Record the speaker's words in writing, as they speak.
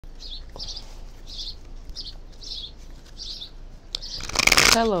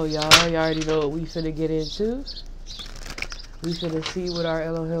Hello, y'all. Y'all already know what we finna get into. We finna see what our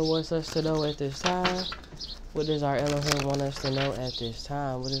Elohim wants us to know at this time. What does our Elohim want us to know at this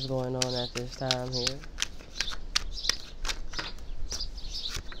time? What is going on at this time here?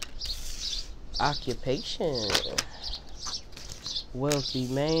 Occupation. Wealthy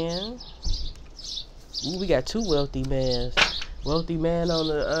man. Ooh, we got two wealthy mans. Wealthy man on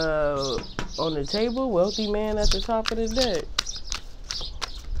the table. Wealthy man at the top of the deck.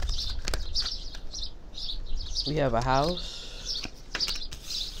 We have a house.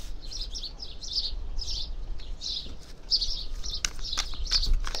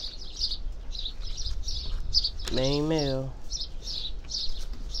 Main male.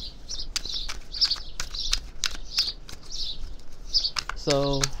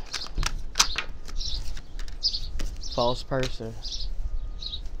 So, false person.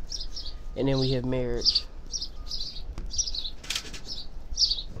 And then we have marriage.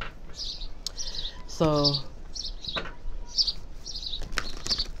 So,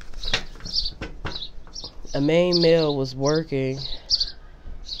 a main male was working.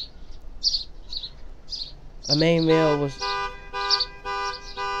 A main male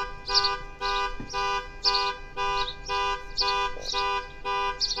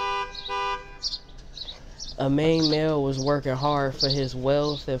was working hard for his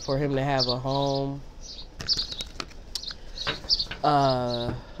wealth and for him to have a home.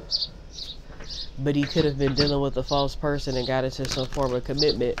 But he could have been dealing with a false person and got into some form of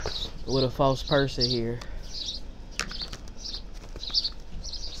commitment with a false person here.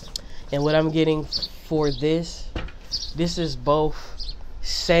 And what I'm getting for this is both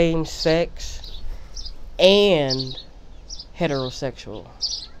same sex and heterosexual.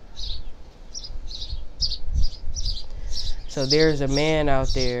 So there's a man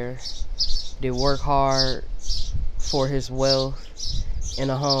out there that work hard for his wealth and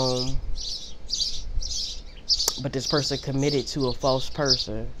a home, but this person committed to a false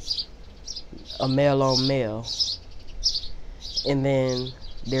person, a male on male. And then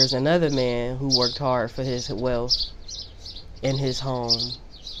there's another man who worked hard for his wealth and his home,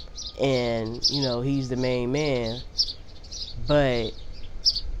 and you know, he's the main man, but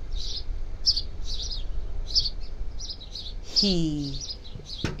he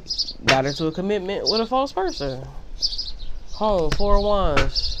got into a commitment with a false person. Home, 4 of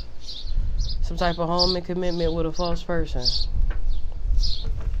Wands. Some type of home and commitment with a false person.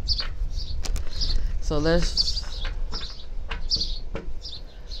 So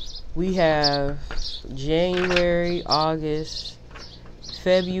we have January, August,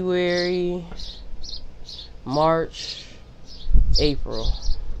 February, March, April.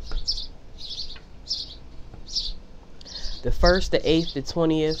 The 1st, the 8th, the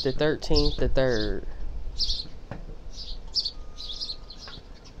 20th, the 13th, the 3rd.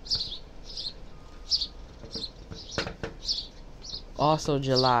 Also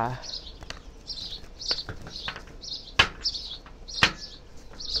July.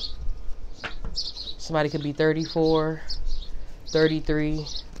 Somebody could be 34, 33,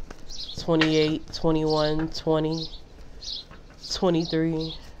 28, 21, 20,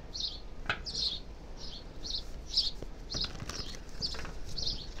 23.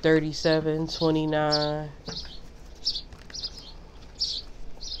 37, 29.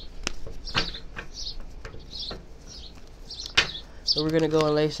 So we're gonna go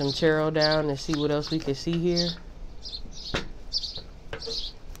and lay some tarot down and see what else we can see here.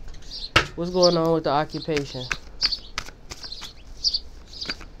 What's going on with the occupation?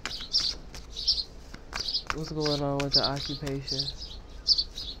 What's going on with the occupation?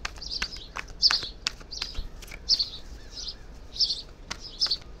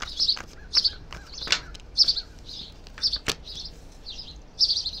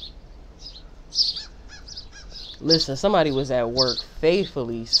 Listen, somebody was at work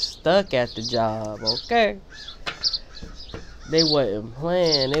faithfully stuck at the job, okay? They wasn't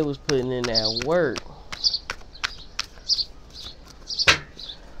playing. They was putting in that work.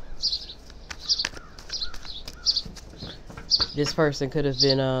 This person could have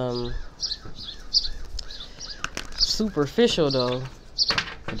been superficial though.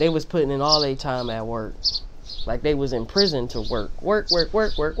 They was putting in all their time at work. Like they was in prison to work. Work. What's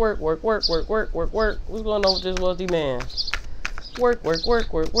going on with this wealthy man? Work.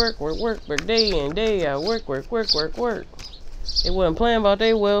 Day in, day out. Work. They wasn't playing about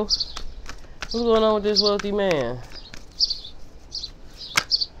their wealth. What's going on with this wealthy man?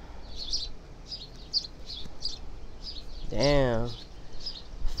 Damn.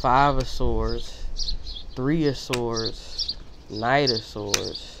 5 of Swords. 3 of Swords. Knight of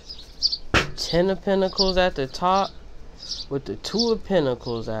Swords. Ten of Pentacles at the top with the Two of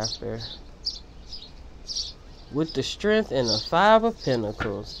Pentacles after. With the Strength and the Five of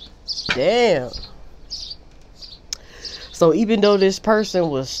Pentacles. Damn. So even though this person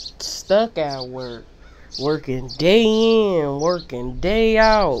was stuck at work, working day in, working day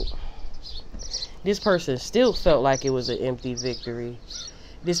out, this person still felt like it was an empty victory.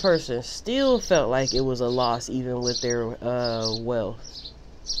 This person still felt like it was a loss even with their wealth.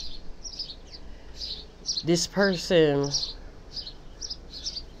 This person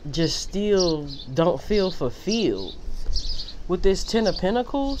just still don't feel fulfilled. With this Ten of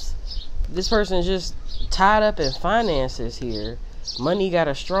Pentacles, this person just tied up in finances here. Money got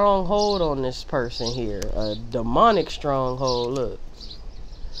a strong hold on this person here. A demonic stronghold. Look.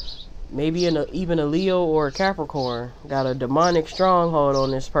 Maybe even a Leo or a Capricorn got a demonic stronghold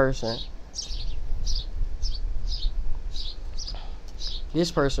on this person.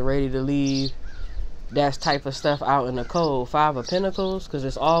 This person ready to leave that type of stuff out in the cold. Five of Pentacles, because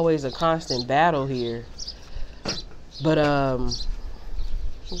it's always a constant battle here. But I'm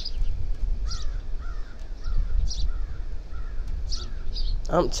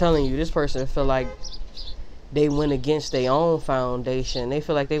telling you, this person feel like they went against their own foundation. They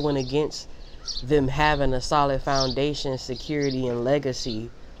feel like they went against them having a solid foundation, security, and legacy,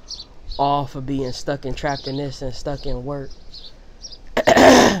 all for being stuck and trapped in this and stuck in work.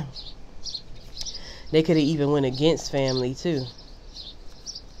 They could have even went against family too.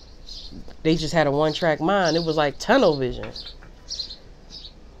 They just had a one-track mind. It was like tunnel vision.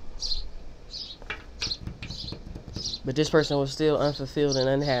 But this person was still unfulfilled and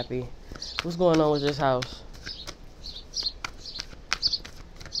unhappy. What's going on with this house?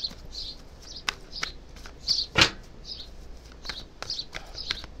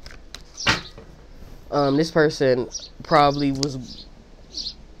 This person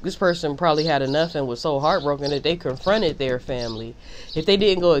probably had enough and was so heartbroken that they confronted their family. If they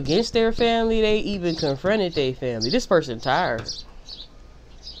didn't go against their family, they even confronted their family. This person tired.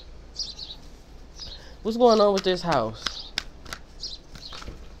 What's going on with this house?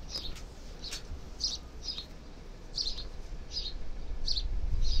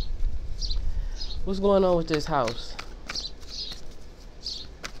 What's going on with this house?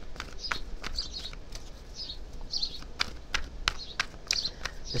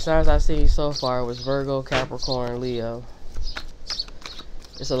 The signs I've seen so far was Virgo, Capricorn, Leo.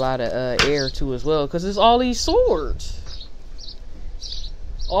 It's a lot of air too as well, because it's all these swords.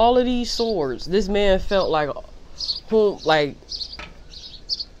 All of these swords. This man felt like,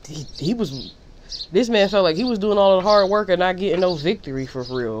 this man felt like he was doing all the hard work and not getting no victory for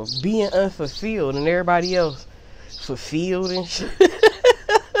real. Being unfulfilled, and everybody else fulfilled and shit.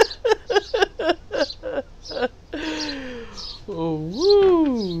 Oh,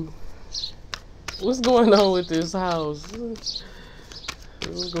 woo. What's going on with this house? What's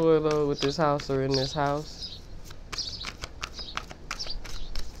going on with this house or in this house?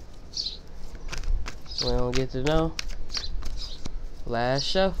 We don't get to know. Last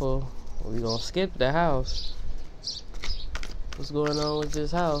shuffle. We're gonna skip the house. What's going on with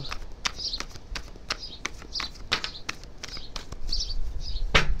this house?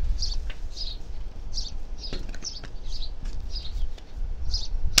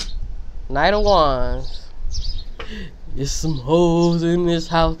 Knight of Wands. There's some hoes in this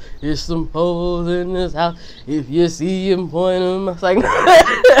house. There's some hoes in this house. If you see him, point him. It's like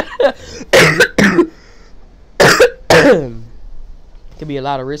could be a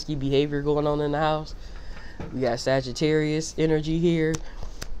lot of risky behavior going on in the house. We got Sagittarius energy here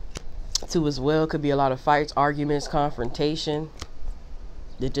too as well. Could be a lot of fights, arguments, confrontation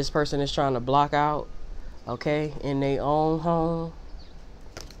that this person is trying to block out, okay, in their own home.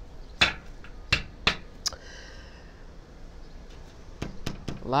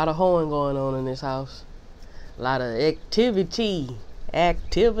 A lot of hoeing going on in this house. A lot of activity.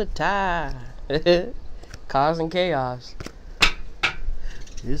 Causing chaos.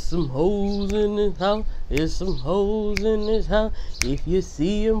 There's some hoes in this house. There's some hoes in this house. If you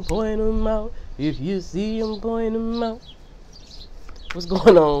see them, point them out. If you see them, point them out. What's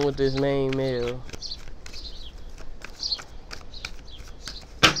going on with this main male?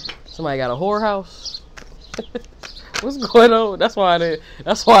 Somebody got a whorehouse? What's going on? That's why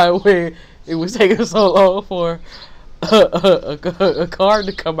it was taking so long for a card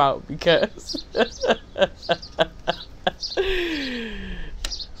to come out, because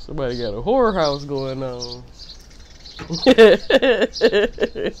somebody got a whorehouse going on.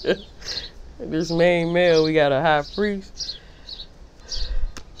 This main male, we got a high priest,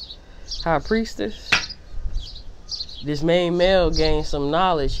 high priestess. This main male gained some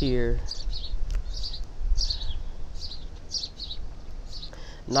knowledge here.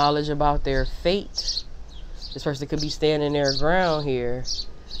 knowledge about their fate. This person could be standing their ground here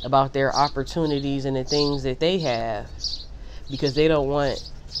about their opportunities and the things that they have, because they don't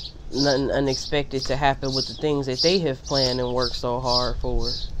want nothing unexpected to happen with the things that they have planned and worked so hard for.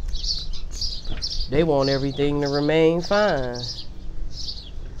 They want everything to remain fine.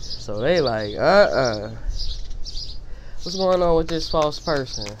 So they like, what's going on with this false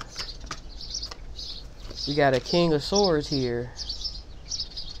person? We got a King of Swords here.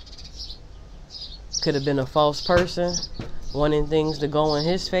 Could have been a false person wanting things to go in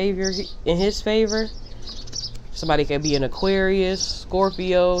his favor. Somebody could be an Aquarius,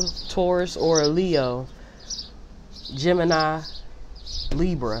 Scorpio, Taurus, or a Leo. Gemini,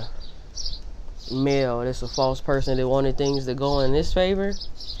 Libra. Male. That's a false person that wanted things to go in his favor.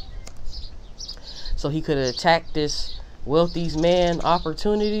 So he could have attacked this wealthy man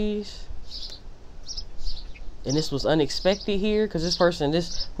opportunities. And this was unexpected here, because this person,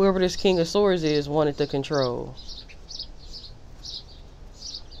 whoever this King of Swords is, wanted to control.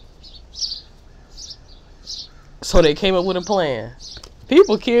 So they came up with a plan.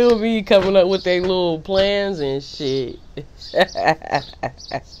 People kill me coming up with their little plans and shit.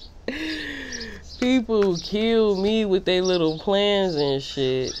 People kill me with their little plans and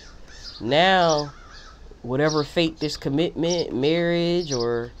shit. Now, whatever fate this commitment, marriage,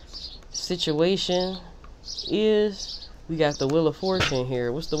 or situation is, we got the Wheel of Fortune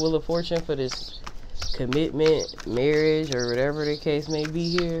here. What's the Wheel of Fortune for this commitment, marriage, or whatever the case may be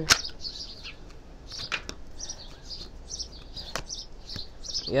here?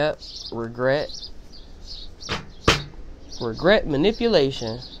 Yep, regret,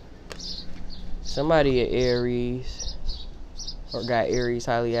 manipulation. Somebody at Aries, or got Aries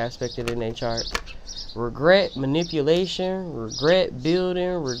highly aspected in their chart. Regret, manipulation, regret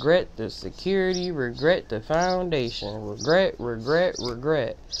building, regret the security, regret the foundation,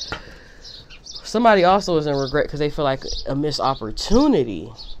 regret. Somebody also is in regret because they feel like a missed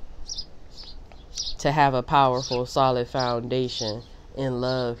opportunity to have a powerful, solid foundation in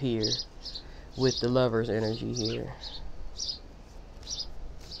love here with the Lover's energy here.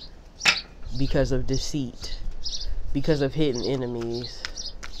 Because of deceit, because of hidden enemies.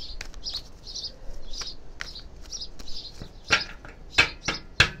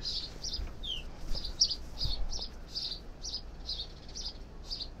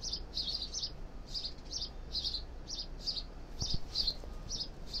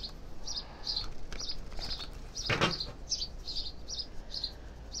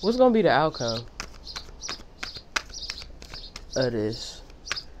 What's going to be the outcome of this?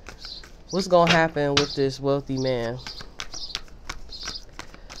 What's going to happen with this wealthy man?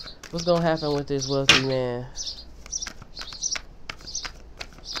 What's going to happen with this wealthy man?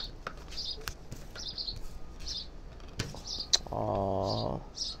 Aww.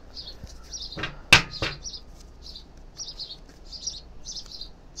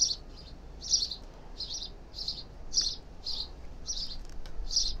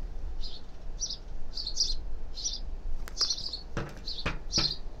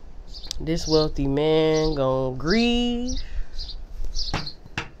 This wealthy man gonna grieve,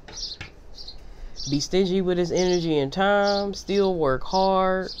 be stingy with his energy and time, still work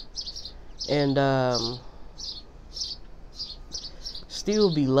hard, and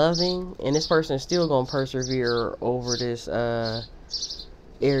still be loving. And this person is still gonna persevere over this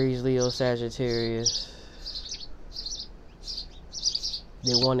Aries, Leo, Sagittarius.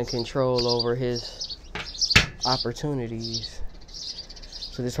 They want to control over his opportunities.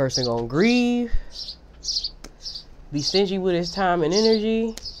 So this person gonna grieve, be stingy with his time and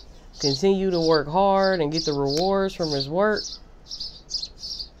energy, continue to work hard and get the rewards from his work,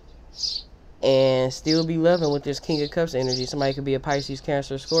 and still be loving with this King of Cups energy. Somebody could be a Pisces,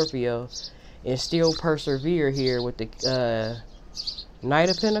 Cancer, Scorpio, and still persevere here with the Knight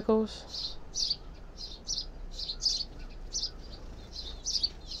of Pentacles.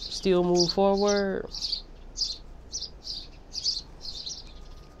 Still move forward.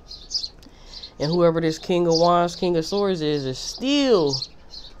 And whoever this King of Wands, King of Swords is still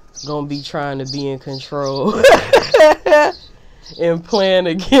gonna be trying to be in control and plan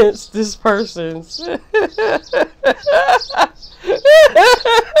against this person's.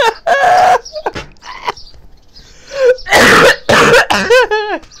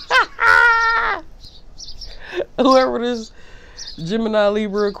 Whoever this Gemini,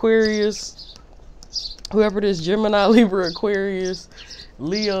 Libra, Aquarius,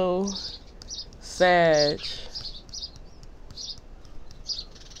 Leo, Sag,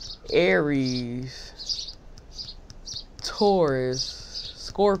 Aries, Taurus,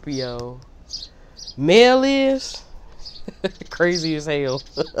 Scorpio, male is, Crazy as hell.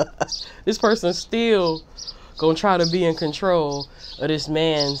 This person still gonna try to be in control of this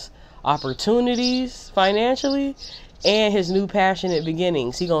man's opportunities financially and his new passionate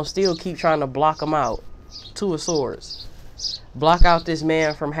beginnings. He gonna still keep trying to block him out. Two of Swords. Block out this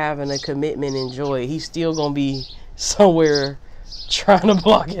man from having a commitment and joy. He's still gonna be somewhere trying to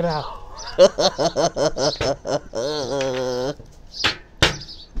block it out.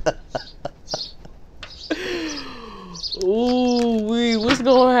 Ooh, what's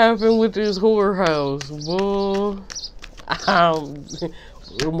gonna happen with this whorehouse, boy?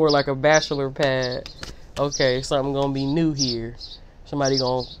 We're more like a bachelor pad. Okay, something gonna be new here. Somebody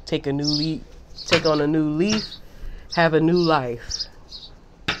gonna take a new leap, take on a new leaf, have a new life.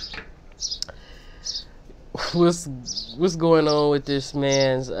 What's going on with this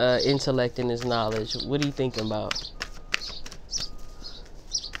man's intellect and his knowledge? What are you thinking about?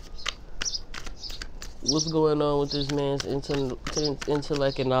 What's going on with this man's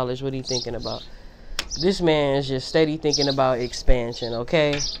intellect and knowledge? What are you thinking about? This man is just steady thinking about expansion,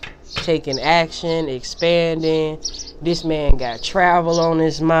 okay? Taking action, expanding. This man got travel on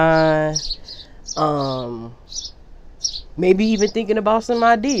his mind. Maybe even thinking about some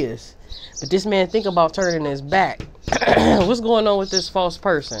ideas. But this man think about turning his back. What's going on with this false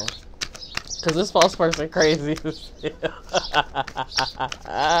person? Because this false person crazy.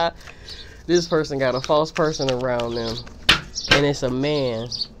 This person got a false person around them. And it's a man.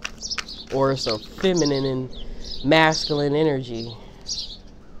 Or it's a feminine and masculine energy.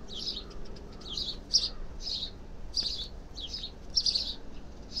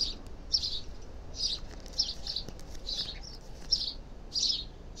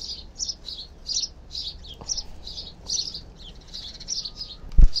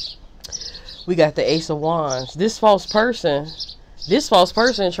 We got the Ace of Wands. This false person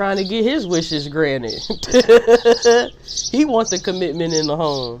trying to get his wishes granted. He wants the commitment in the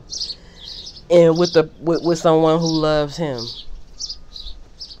home. And with someone who loves him.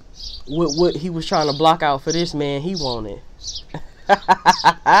 What he was trying to block out for this man, he wanted.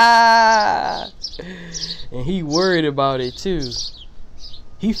 And he worried about it too.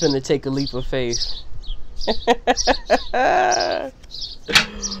 He finna take a leap of faith.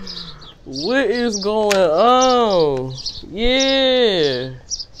 What is going on? Yeah.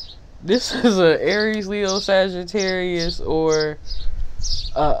 This is a Aries, Leo, Sagittarius, or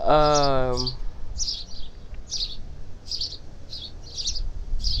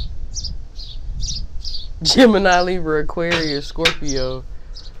Gemini, Libra, Aquarius, Scorpio,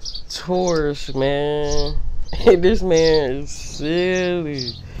 Taurus, man. This man is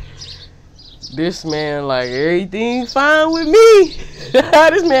silly. This man like, everything's fine with me.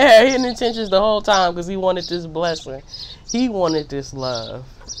 This man had hidden intentions the whole time because he wanted this blessing. He wanted this love.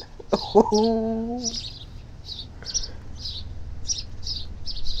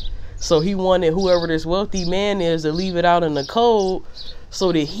 So he wanted whoever this wealthy man is to leave it out in the cold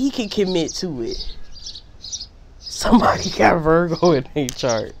so that he can commit to it. Somebody got Virgo in their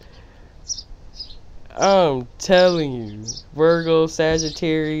chart. I'm telling you. Virgo,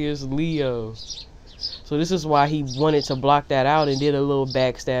 Sagittarius, Leo. So this is why he wanted to block that out and did a little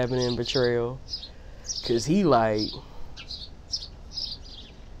backstabbing and betrayal. Because he like...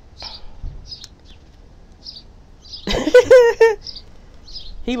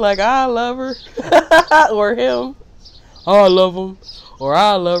 he like, I love her. Or him. I love him. Or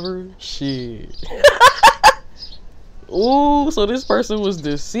I love her. Shit. Ooh, so this person was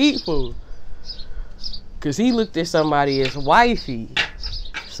deceitful. Because he looked at somebody as wifey.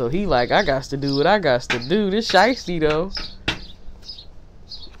 So he like, I got to do what I got to do. This shiesty though.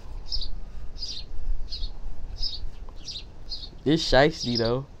 This shiesty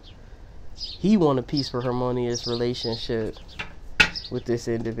though. He want a peaceful, harmonious relationship with this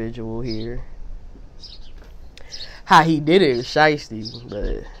individual here. How he did it is shiesty,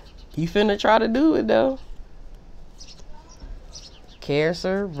 but he finna try to do it though.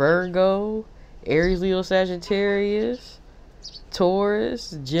 Cancer, Virgo, Aries, Leo, Sagittarius,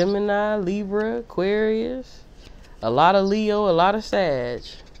 Taurus, Gemini, Libra, Aquarius. A lot of Leo, a lot of Sag.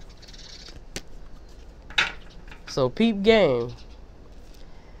 So peep game.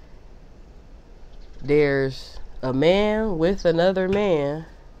 There's a man with another man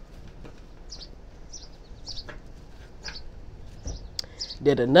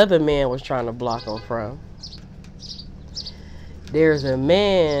that another man was trying to block him from. There's a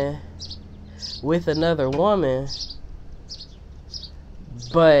man with another woman,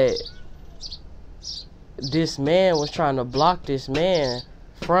 but this man was trying to block this man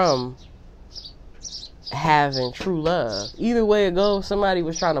from having true love. Either way it goes, somebody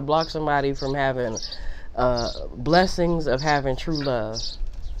was trying to block somebody from having blessings of having true love.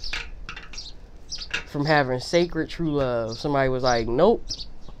 From having sacred true love. Somebody was like, nope,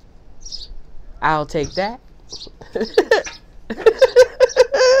 I'll take that.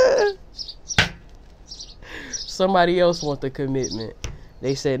 Somebody else want the commitment.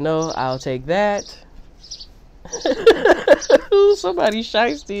 They said, no, I'll take that. Somebody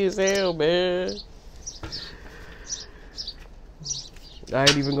shiesty as hell, man. I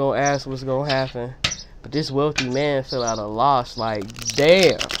ain't even gonna ask what's gonna happen. But this wealthy man fell out of loss, like,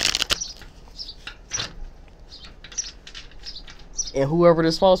 damn. And whoever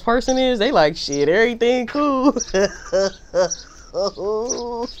this false person is, they like, shit, everything cool.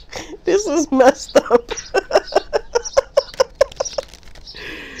 This is messed up.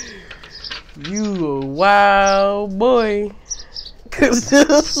 You a wild boy. Cause this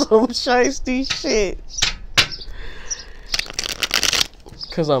is some shiesty shit.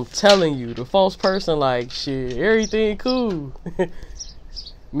 Cause I'm telling you, the false person like, shit, everything cool.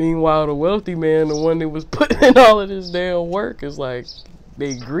 Meanwhile, the wealthy man, the one that was putting in all of this damn work, is like,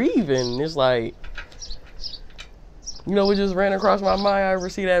 they grieving. It's like, you know what just ran across my mind? I ever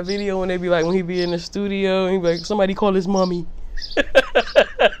see that video when they be like, when he be in the studio, and he be like, somebody call his mommy.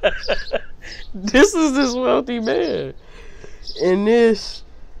 This is this wealthy man. And this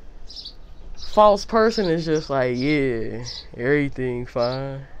false person is just like, yeah, everything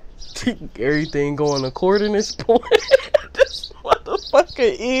fine. Everything going according to this point. This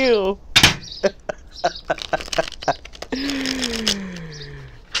motherfucker ill.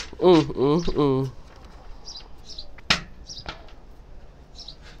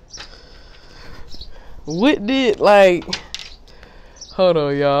 What did, like, hold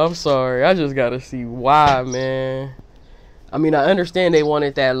on, y'all, I'm sorry. I just gotta see why, man. I mean, I understand they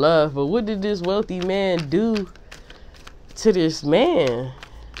wanted that love, but what did this wealthy man do to this man?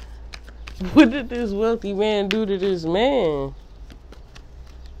 What did this wealthy man do to this man?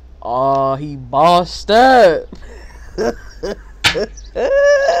 Oh, he bossed up.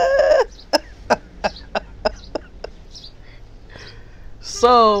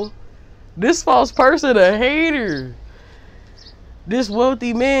 So, this false person a hater. This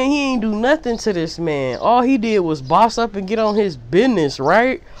wealthy man, he ain't do nothing to this man. All he did was boss up and get on his business,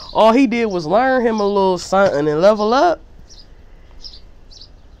 right? All he did was learn him a little something and level up.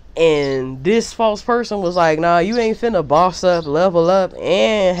 And this false person was like, nah, you ain't finna boss up, level up,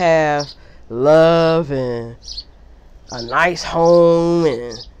 and have love and a nice home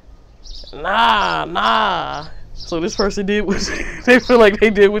and nah. So this person did what they feel like they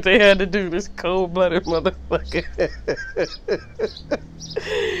did what they had to do. This cold-blooded motherfucker.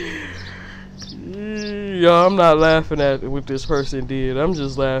 Y'all, I'm not laughing at what this person did. I'm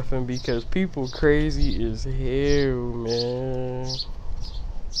just laughing because people crazy as hell, man.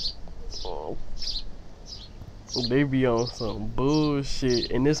 They be on some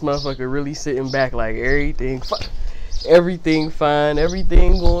bullshit, and this motherfucker really sitting back like everything fine,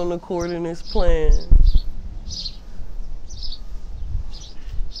 everything going according to his plan.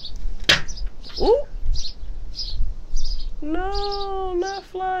 Ooh. No, not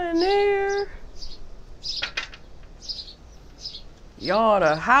flying there. Y'all,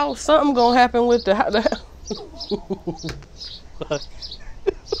 the house, something gonna happen with the house.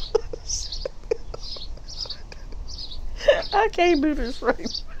 I can't do this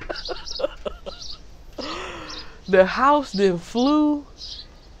right now. The house then flew.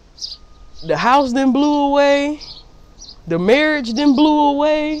 The house then blew away. The marriage then blew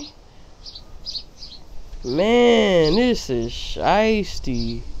away. Man, this is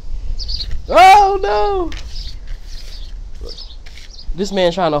shiesty. Oh no! This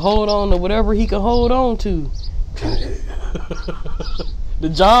man trying to hold on to whatever he can hold on to. The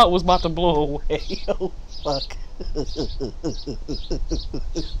job was about to blow away. Oh fuck.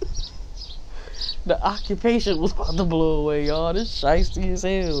 The occupation was about to blow away, y'all. This shiesty as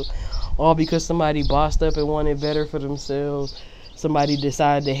hell. All because somebody bossed up and wanted better for themselves. Somebody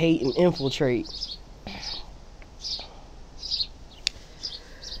decided to hate and infiltrate.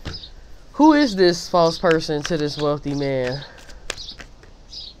 Who is this false person to this wealthy man?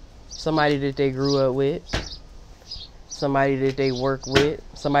 Somebody that they grew up with. Somebody that they work with.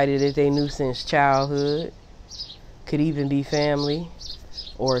 Somebody that they knew since childhood. Could even be family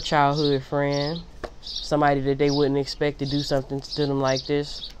or a childhood friend. Somebody that they wouldn't expect to do something to them like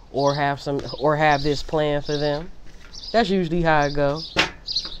this, or have this plan for them. That's usually how it go.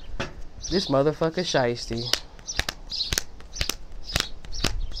 This motherfucker shiesty.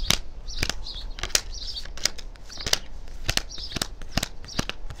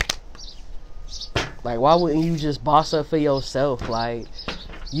 Like, why wouldn't you just boss up for yourself? Like,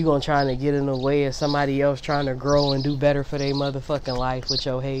 You gonna try to get in the way of somebody else trying to grow and do better for their motherfucking life with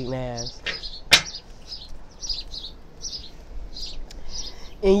your hating ass.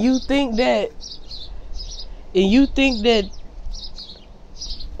 And you think that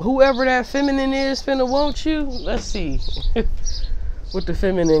whoever that feminine is finna want you? Let's see what the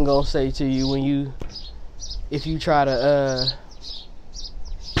feminine gonna say to you when if you try to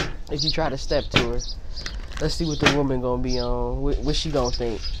step to her. Let's see what the woman gonna be on. What she gonna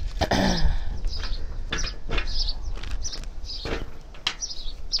think?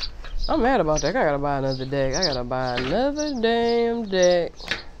 I'm mad about that. I gotta buy another deck. I gotta buy another damn deck.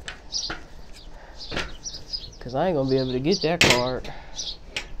 Cause I ain't gonna be able to get that card.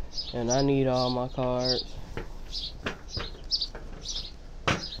 And I need all my cards.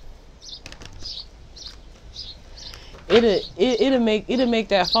 It'll make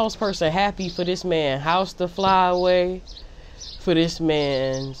that false person happy for this man's house to fly away, for this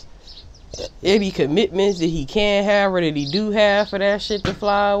man's any commitments that he can have or that he do have for that shit to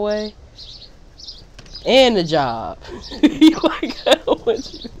fly away, and the job. Like, I don't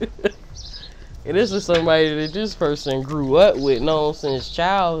want you. And this is somebody that this person grew up with, known since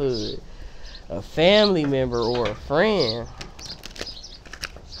childhood, a family member or a friend.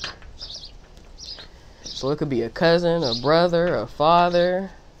 So it could be a cousin, a brother, a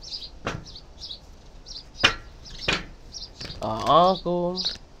father, a uncle,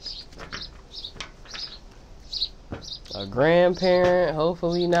 a grandparent,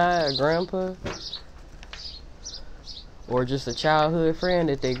 hopefully not, a grandpa, or just a childhood friend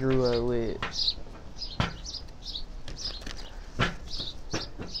that they grew up with.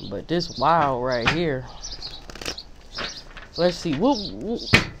 But this wild right here. Let's see, what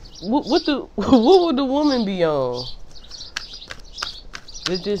would the woman be on?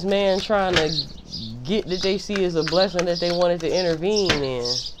 That this man trying to get that they see as a blessing that they wanted to intervene in.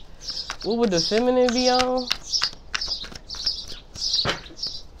 What would the feminine be on?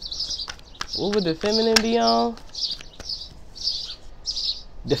 What would the feminine be on?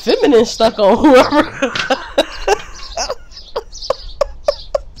 The feminine stuck on whoever.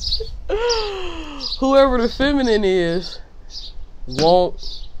 Whoever the feminine is, want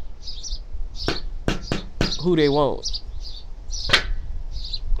who they want.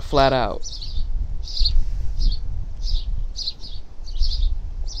 Flat out.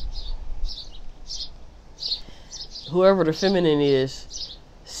 Whoever the feminine is,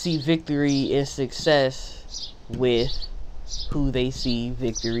 see victory and success with who they see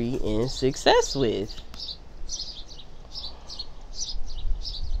victory and success with.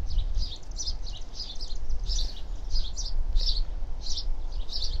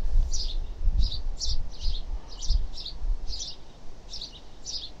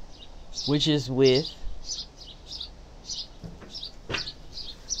 Which is with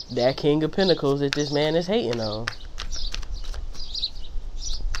that King of Pentacles that this man is hating on.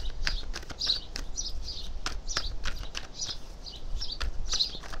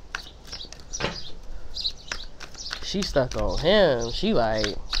 She stuck on him. She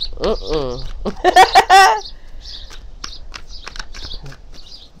like,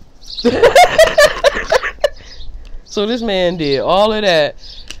 So this man did all of that.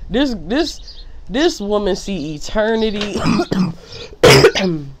 This woman see eternity.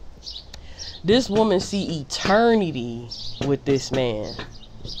 This woman see eternity with this man.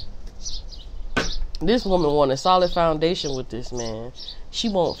 This woman want a solid foundation with this man. She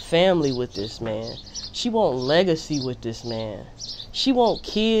want family with this man. She want legacy with this man. She want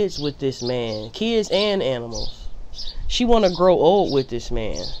kids with this man. Kids and animals. She want to grow old with this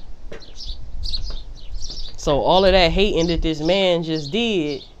man. So all of that hating that this man just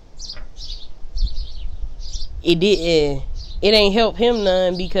did, it ain't help him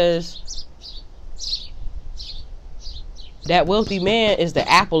none, because that wealthy man is the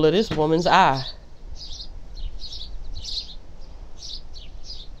apple of this woman's eye.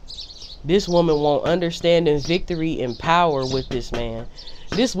 This woman won't understand in victory and power with this man.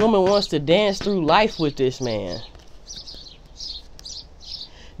 This woman wants to dance through life with this man.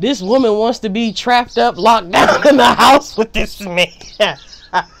 This woman wants to be trapped up, locked down in the house with this man.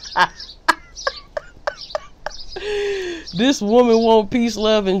 This woman wants peace,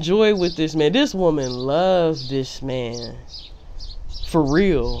 love, and joy with this man. This woman loves this man. For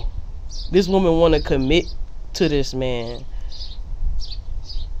real. This woman want to commit to this man.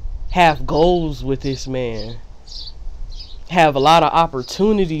 Have goals with this man. Have a lot of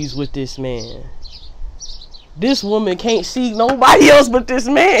opportunities with this man. This woman can't see nobody else but this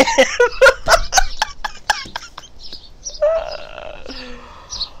man.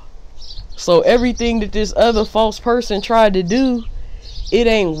 So everything that this other false person tried to do, it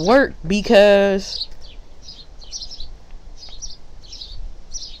ain't work because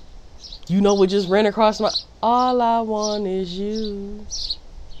you know what just ran across my, all I want is you.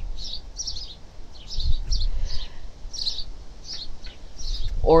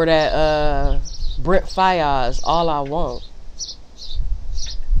 Or that Brent Faiyaz, All I Want.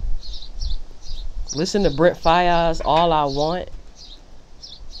 Listen to Brent Faiyaz, All I Want,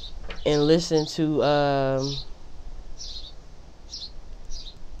 and listen to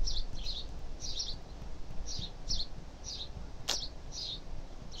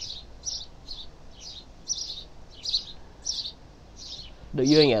no,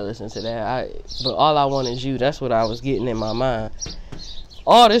 you ain't gotta listen to that. But All I Want Is You, that's what I was getting in my mind.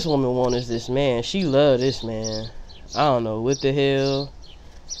 All this woman want is this man. She love this man. I don't know what the hell.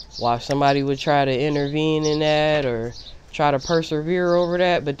 Why somebody would try to intervene in that or try to persevere over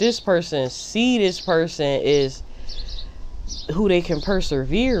that. But this person, see this person is who they can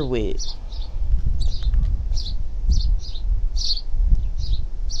persevere with.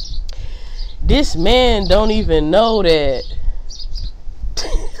 This man don't even know that.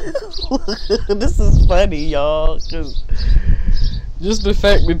 This is funny, y'all. Just the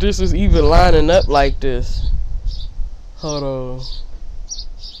fact that this is even lining up like this. Hold on.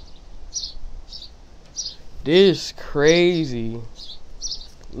 This crazy.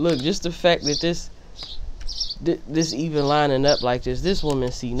 Look, just the fact that this even lining up like this. This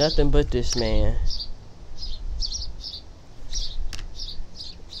woman see nothing but this man.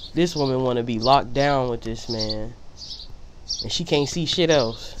 This woman want to be locked down with this man. And she can't see shit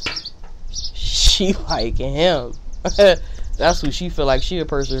else. She like him. That's who she feel like she'll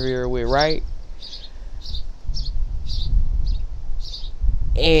persevere with, right?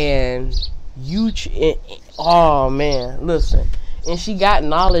 And you, oh man, listen. And she got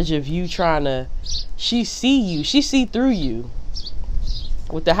knowledge of you trying to, she see you, she see through you.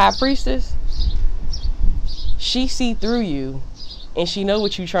 With the high priestess, she see through you, and she know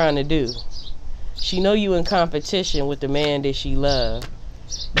what you trying to do. She know you in competition with the man that she love.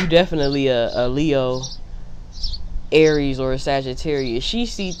 You definitely a Leo, Aries, or a Sagittarius. She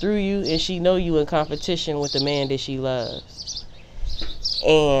see through you, and she know you in competition with the man that she loves.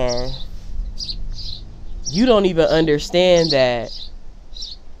 And you don't even understand that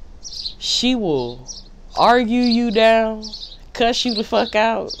she will argue you down, cuss you the fuck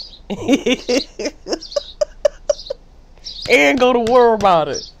out, and go to war about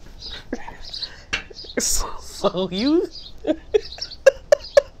it. So you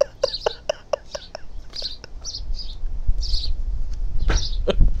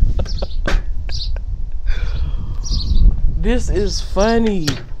this is funny.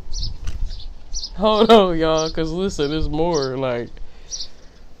 Hold on, y'all, cause listen, there's more. Like,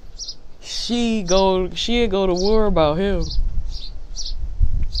 she'd go to war about him.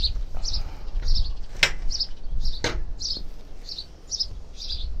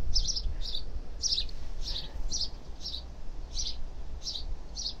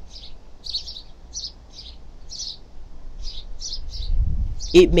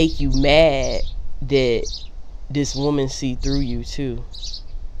 It make you mad that this woman see through you too.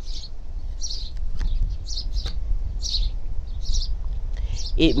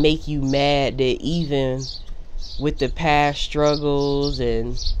 It make you mad that even with the past struggles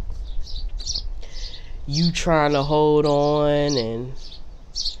and you trying to hold on, and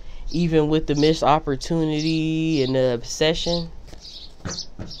even with the missed opportunity and the obsession,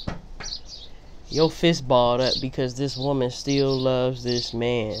 your fist balled up because this woman still loves this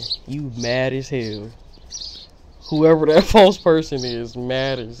man. You mad as hell. Whoever that false person is,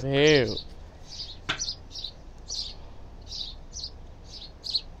 mad as hell.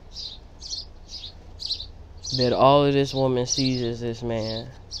 That all of this woman sees is this man.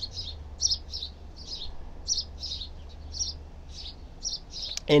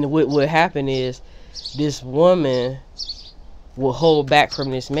 And what would happen is this woman will hold back from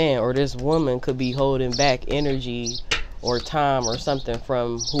this man, or this woman could be holding back energy or time or something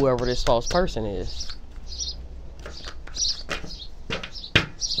from whoever this false person is.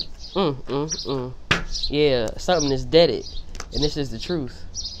 Yeah, something is deaded, and this is the truth.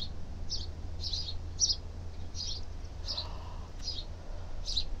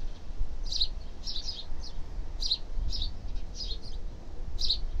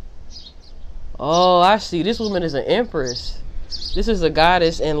 Oh, I see. This woman is an empress. This is a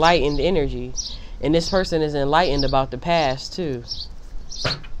goddess enlightened energy. And this person is enlightened about the past too.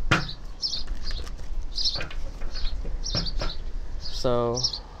 So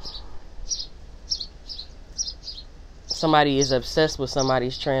somebody is obsessed with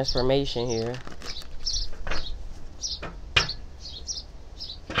somebody's transformation here.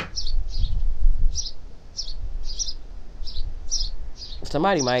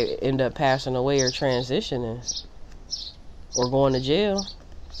 Somebody might end up passing away or transitioning or going to jail.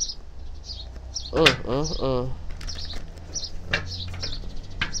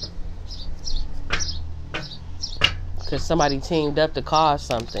 Because somebody teamed up to cause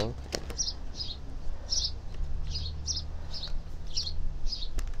something.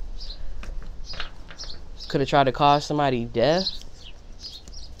 Could have tried to cause somebody death.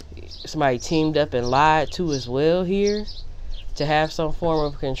 Somebody teamed up and lied to as well here to have some form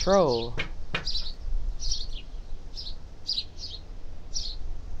of control.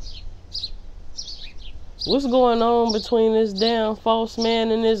 What's going on between this damn false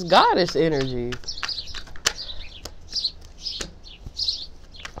man and this goddess energy?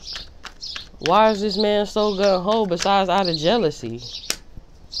 Why is this man so gung-ho besides out of jealousy?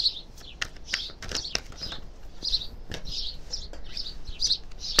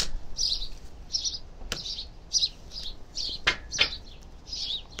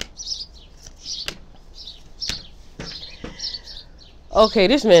 Okay,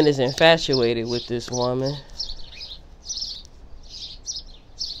 this man is infatuated with this woman.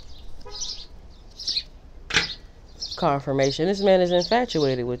 Confirmation. This man is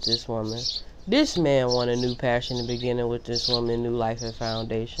infatuated with this woman. This man want a new passion in the beginning with this woman, new life and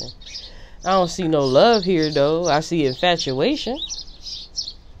foundation. I don't see no love here, though. I see infatuation.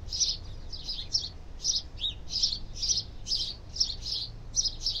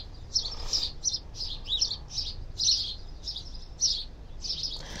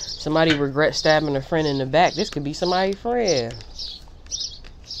 Somebody regrets stabbing a friend in the back. This could be somebody's friend.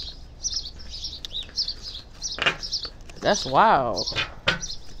 That's wild.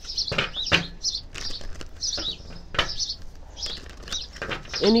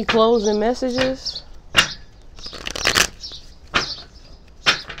 Any closing messages?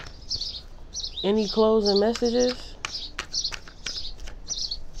 Any closing messages?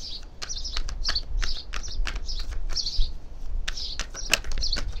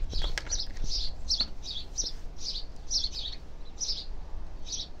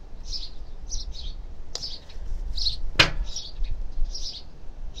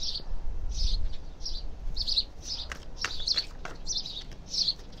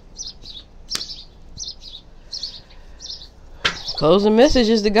 Closing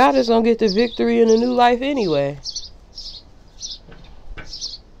messages, the goddess gonna get the victory in a new life anyway.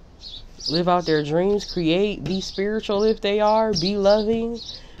 Live out their dreams, create, be spiritual if they are, be loving,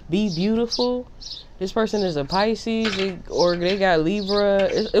 be beautiful. This person is a Pisces, or they got Libra.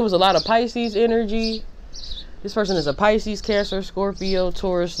 It was a lot of Pisces energy. This person is a Pisces, Cancer, Scorpio,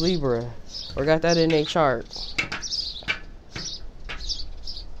 Taurus, Libra, or got that in their chart.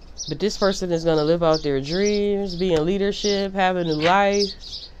 But this person is going to live out their dreams, be in leadership, have a new life,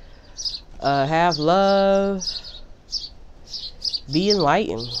 have love, be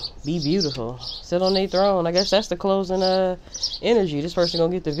enlightened, be beautiful, sit on their throne. I guess that's the closing energy. This person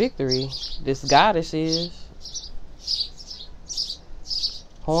going to get the victory. This goddess is.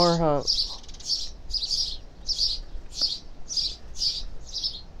 Horn hump.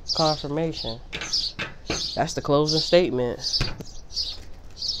 Confirmation. That's the closing statement.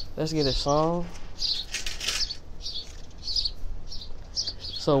 Let's get a song.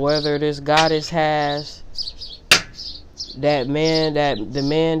 So whether this goddess has that man, the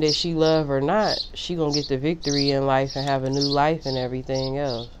man that she love or not, she gonna get the victory in life and have a new life and everything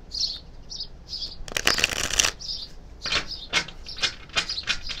else.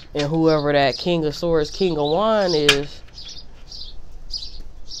 And whoever that King of Swords, King of Wands is,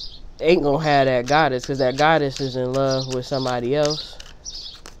 ain't gonna have that goddess, because that goddess is in love with somebody else.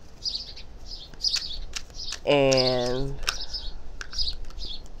 And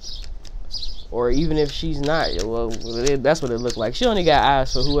or even if she's not, well, that's what it looked like. She only got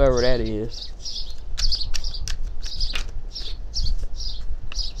eyes for whoever that is.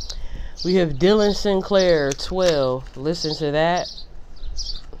 We have Dylan Sinclair 12. Listen to that.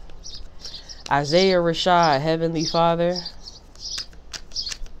 Isaiah Rashad, Heavenly Father.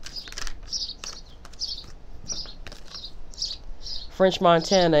 French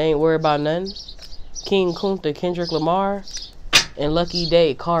Montana, Ain't Worried About Nothing. King Kunta, Kendrick Lamar, and Lucky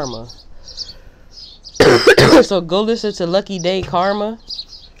Day, Karma. So go listen to Lucky Day, Karma.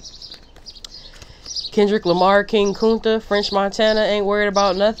 Kendrick Lamar, King Kunta, French Montana, Ain't Worried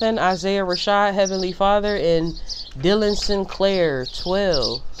About Nothing, Isaiah Rashad, Heavenly Father, and Dylan Sinclair,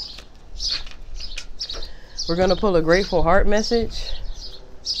 12. We're going to pull a Grateful Heart message.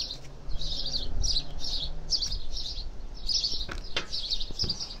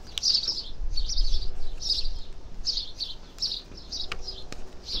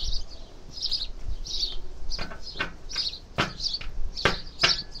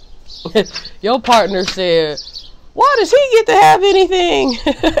 Your partner said, why does he get to have anything?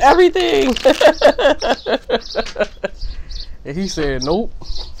 Everything. And he said, nope.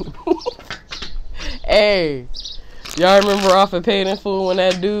 Hey, y'all remember off of Paid in Full when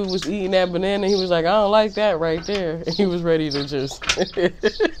that dude was eating that banana? He was like, I don't like that right there. And he was ready to just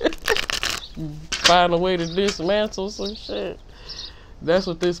find a way to dismantle some shit. That's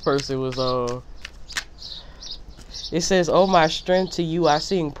what this person was on. It says, oh, my strength, to you I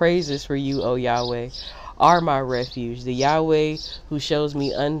sing praises for you, O Yahweh, are my refuge. The Yahweh who shows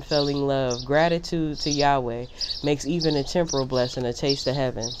me unfailing love. Gratitude to Yahweh makes even a temporal blessing a taste of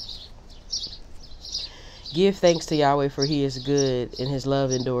heaven. Give thanks to Yahweh, for he is good, and his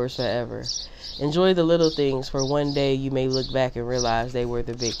love endures forever. Enjoy the little things, for one day you may look back and realize they were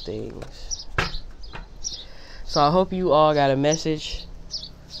the big things. So I hope you all got a message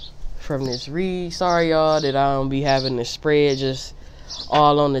from this read. Sorry, y'all, that I don't be having the spread just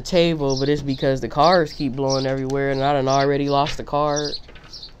all on the table, but it's because the cards keep blowing everywhere, and I done already lost a card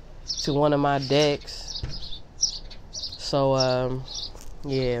to one of my decks. So,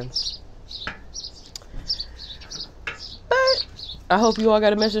 yeah. But I hope you all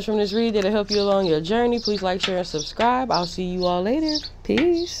got a message from this read that'll help you along your journey. Please like, share, and subscribe. I'll see you all later.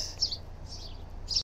 Peace.